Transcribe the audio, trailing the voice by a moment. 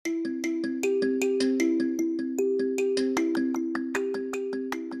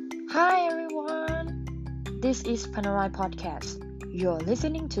This is Panerai Podcast. You're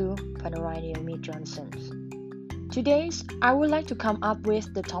listening to Panerai Naomi Johnson. Today, I would like to come up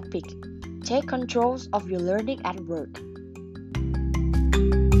with the topic, Take control of your learning at work.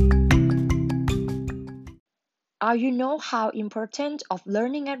 You know how important of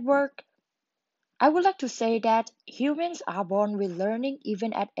learning at work? I would like to say that humans are born with learning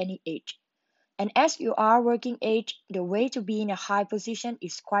even at any age. And as you are working age, the way to be in a high position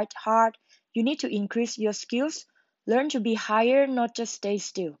is quite hard. You need to increase your skills, learn to be higher, not just stay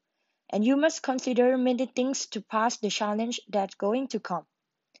still. And you must consider many things to pass the challenge that's going to come.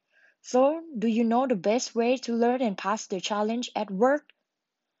 So, do you know the best way to learn and pass the challenge at work?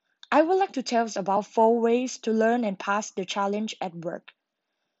 I would like to tell us about 4 ways to learn and pass the challenge at work.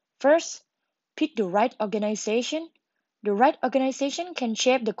 First, pick the right organization. The right organization can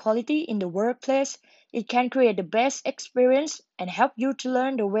shape the quality in the workplace. It can create the best experience and help you to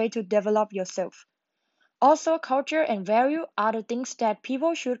learn the way to develop yourself. Also, culture and value are the things that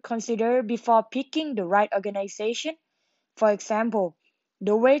people should consider before picking the right organization. For example,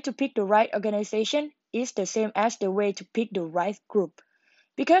 the way to pick the right organization is the same as the way to pick the right group.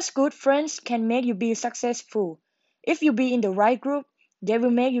 Because good friends can make you be successful. If you be in the right group, they will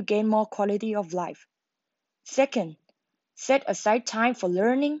make you gain more quality of life. Second, set aside time for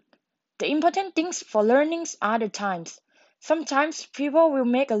learning. The important things for learnings are the times. Sometimes people will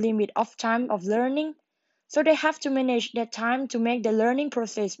make a limit of time of learning, so they have to manage their time to make the learning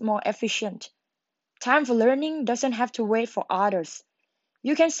process more efficient. Time for learning doesn't have to wait for others.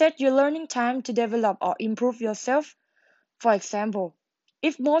 You can set your learning time to develop or improve yourself. For example,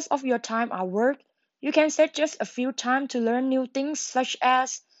 if most of your time are work, you can set just a few time to learn new things such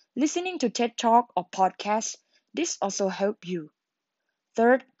as listening to TED Talk or podcasts. This also help you.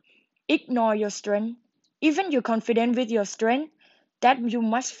 Third, ignore your strength. Even you're confident with your strength, that you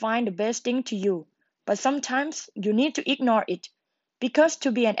must find the best thing to you. But sometimes you need to ignore it. Because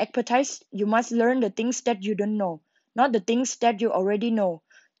to be an expertise, you must learn the things that you don't know, not the things that you already know,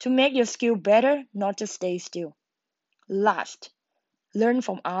 to make your skill better, not to stay still. Last, learn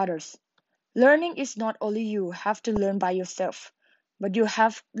from others. Learning is not only you have to learn by yourself, but you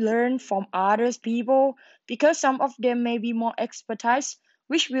have learned from others people because some of them may be more expertise,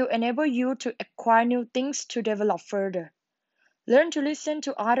 which will enable you to acquire new things to develop further. Learn to listen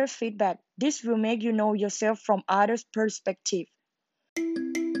to others' feedback. This will make you know yourself from others' perspective.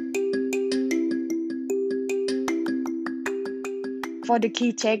 For the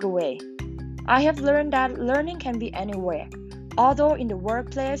key takeaway, I have learned that learning can be anywhere, although in the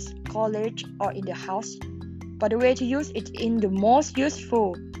workplace, college, or in the house. But the way to use it in the most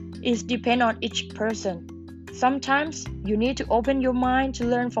useful is depend on each person. Sometimes you need to open your mind to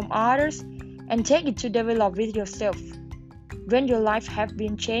learn from others and take it to develop with yourself. When your life have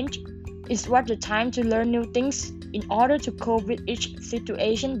been changed, it's what the time to learn new things in order to cope with each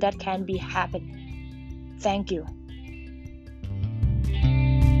situation that can be happen. Thank you.